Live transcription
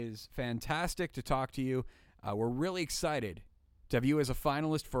It's fantastic to talk to you. We're really excited to have you as a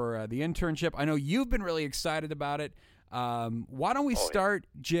finalist for the internship. I know you've been really excited about it. Why don't we start,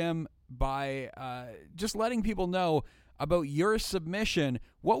 Jim, by just letting people know about your submission.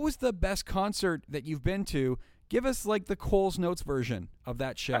 What was the best concert that you've been to? Give us like the Cole's Notes version of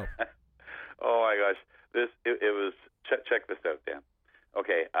that show. Oh my gosh, it was. Check this out, Dan.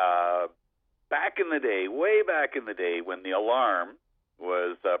 Okay, back in the day, way back in the day, when the Alarm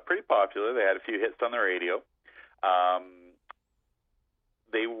was pretty popular, they had a few hits on the radio.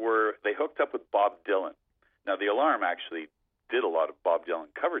 They hooked up with Bob Dylan. Now, the Alarm actually did a lot of Bob Dylan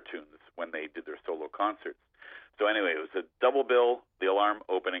cover tunes when they did their solo concerts. So anyway, it was a double bill, the Alarm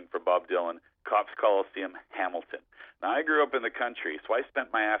opening for Bob Dylan, Cops Coliseum, Hamilton. Now, I grew up in the country, so I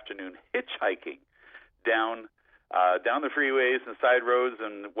spent my afternoon hitchhiking down the freeways and side roads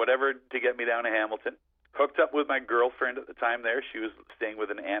and whatever to get me down to Hamilton. Hooked up with my girlfriend at the time there. She was staying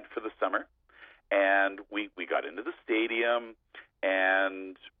with an aunt for the summer. And we got into the stadium,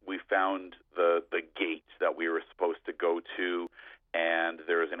 and we found the gate that we were supposed to go to, and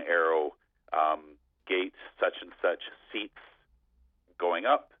there was an arrow, gate, such and such, seats going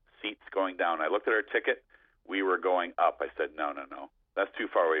up, seats going down. I looked at our ticket. We were going up. I said, no, that's too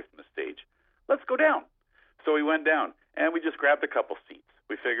far away from the stage. Let's go down. So we went down, and we just grabbed a couple seats.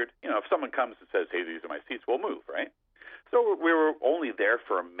 We figured, if someone comes and says, hey, these are my seats, we'll move, right? So we were only there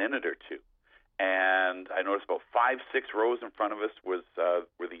for a minute or two. And I noticed about 5-6 rows in front of us were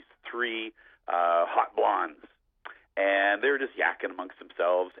these three hot blondes. And they were just yakking amongst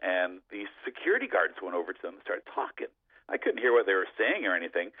themselves. And the security guards went over to them and started talking. I couldn't hear what they were saying or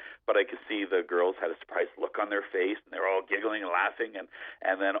anything, but I could see the girls had a surprised look on their face, and they were all giggling and laughing.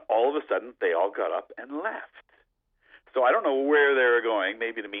 And then all of a sudden, they all got up and left. So I don't know where they were going,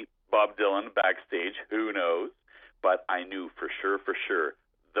 maybe to meet Bob Dylan backstage, who knows. But I knew for sure,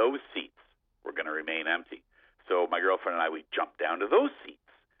 those seats were going to remain empty. So my girlfriend and I, we jumped down to those seats.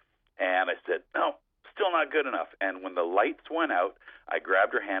 And I said, no, still not good enough. And when the lights went out, I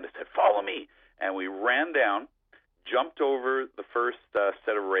grabbed her hand and said, follow me. And we ran down, jumped over the first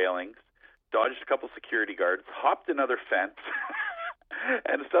set of railings, dodged a couple security guards, hopped another fence,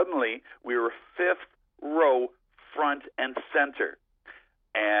 and suddenly we were fifth row, front and center.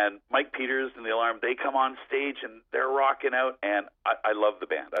 And Mike Peters and the Alarm, they come on stage and they're rocking out. And I love the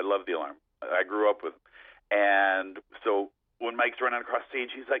band. I love the Alarm. I grew up with them. And so when Mike's running across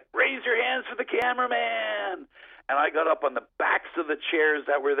stage, he's like, raise your hands for the cameraman. And I got up on the backs of the chairs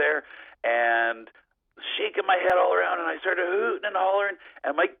that were there and shaking my head all around, and I started hooting and hollering.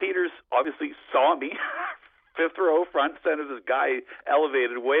 And Mike Peters obviously saw me, fifth row, front center, this guy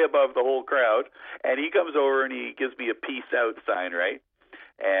elevated way above the whole crowd. And he comes over and he gives me a peace out sign, right?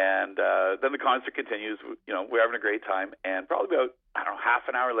 And then the concert continues. We're having a great time. And probably about, half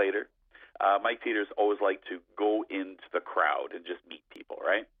an hour later, Mike Peters always liked to go into the crowd and just meet people,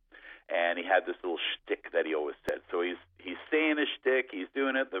 right? And he had this little shtick that he always said. So he's saying his shtick, he's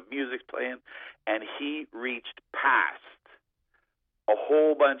doing it, the music's playing, and he reached past a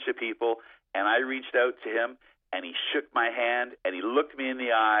whole bunch of people, and I reached out to him, and he shook my hand, and he looked me in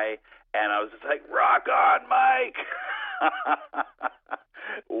the eye, and I was just like, rock on, Mike!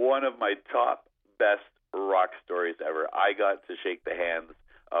 One of my top best rock stories ever. I got to shake the hands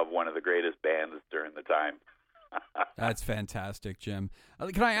of one of the greatest bands during the time. That's fantastic, Jim.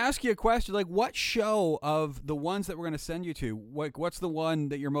 Can I ask you a question? Like, what show of the ones that we're going to send you to, what's the one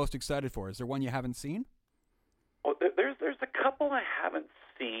that you're most excited for? Is there one you haven't seen? Oh, there's a couple I haven't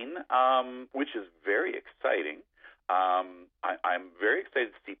seen, which is very exciting. I'm very excited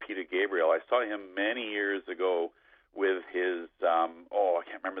to see Peter Gabriel. I saw him many years ago with his, I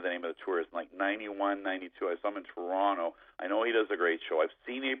can't remember the name of the tour. It's like 91, 92. I saw him in Toronto. I know he does a great show. I've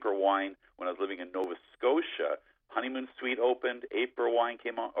seen April Wine when I was living in Nova Scotia. Honeymoon Suite opened, April Wine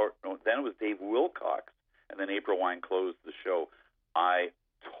came on, then it was Dave Wilcox, and then April Wine closed the show. I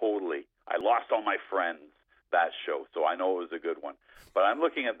lost all my friends that show, so I know it was a good one. But I'm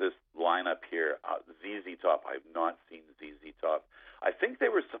looking at this lineup here, ZZ Top. I've not seen ZZ Top. I think they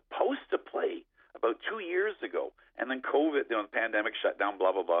were supposed to play about 2 years ago, and then COVID, the pandemic shut down,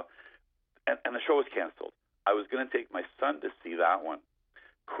 blah, blah, blah, and the show was canceled. I was going to take my son to see that one.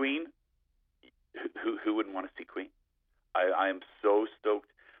 Queen, who wouldn't want to see Queen? I am so stoked.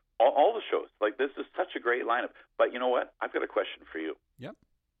 All the shows, like this is such a great lineup. But you know what? I've got a question for you. Yep.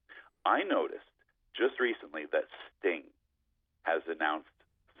 I noticed just recently that Sting has announced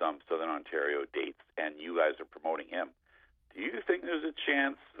some Southern Ontario dates, and you guys are promoting him. Do you think there's a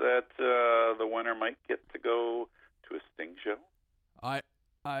chance that the winner might get to go to a Sting show?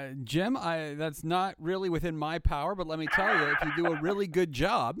 Jim, that's not really within my power, but let me tell you, if you do a really good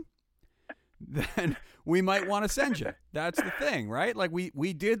job, then we might want to send you. That's the thing, right? Like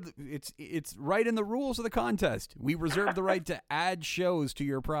we did. It's right in the rules of the contest. We reserve the right to add shows to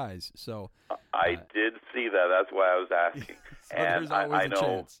your prize. So I did see that. That's why I was asking. So and there's always I a know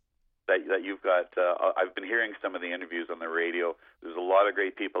chance. that you've got. I've been hearing some of the interviews on the radio. There's a lot of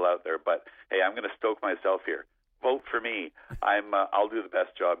great people out there. But hey, I'm going to stoke myself here. Vote for me. I'll do the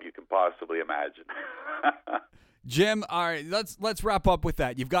best job you can possibly imagine. Jim, all right, let's wrap up with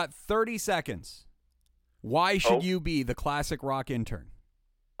that. You've got 30 seconds. Why should you be the classic rock intern?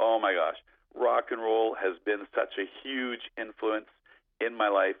 Oh my gosh. Rock and roll has been such a huge influence in my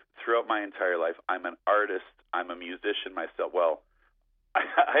life throughout my entire life. I'm an artist. I'm a musician myself. Well,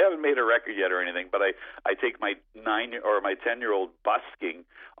 I haven't made a record yet or anything, but I take my 10-year-old busking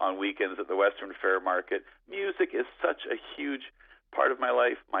on weekends at the Western Fair Market. Music is such a huge part of my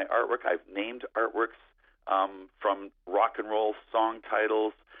life. My artwork, I've named artworks from rock and roll song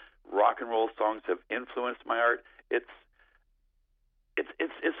titles. Rock and roll songs have influenced my art. It's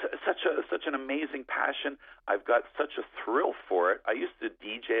such an amazing passion. I've got such a thrill for it. I used to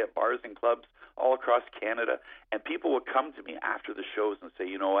DJ at bars and clubs all across Canada, and people would come to me after the shows and say,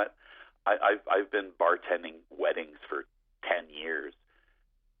 you know what, I've been bartending weddings for 10 years.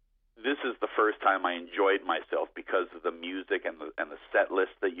 This is the first time I enjoyed myself because of the music and the set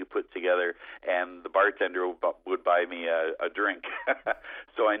list that you put together, and the bartender would buy me a drink.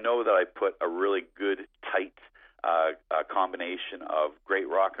 So I know that I put a really good, tight a combination of great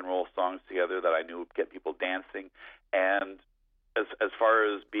rock and roll songs together that I knew would get people dancing. And as far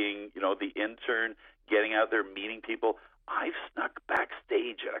as being, the intern, getting out there, meeting people, I've snuck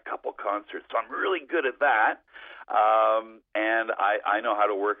backstage at a couple concerts, so I'm really good at that. And I know how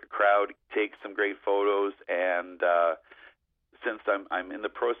to work a crowd, take some great photos, and since I'm in the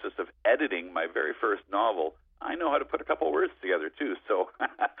process of editing my very first novel, I know how to put a couple words together too. So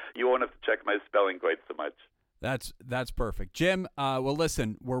you won't have to check my spelling quite so much. That's perfect. Jim, well,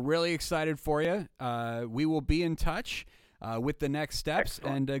 listen, we're really excited for you. We will be in touch with the next steps.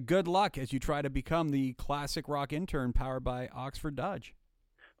 Excellent. And good luck as you try to become the classic rock intern powered by Oxford Dodge.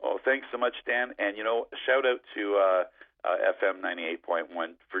 Oh, thanks so much, Dan. And, shout out to FM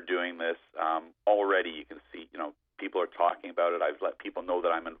 98.1 for doing this. Already you can see, people are talking about it. I've let people know that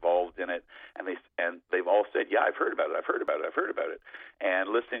I'm involved in it, and they've all said, "Yeah, I've heard about it." And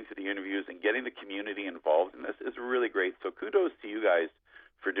listening to the interviews and getting the community involved in this is really great. So kudos to you guys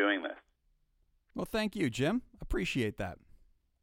for doing this. Well, thank you, Jim. Appreciate that.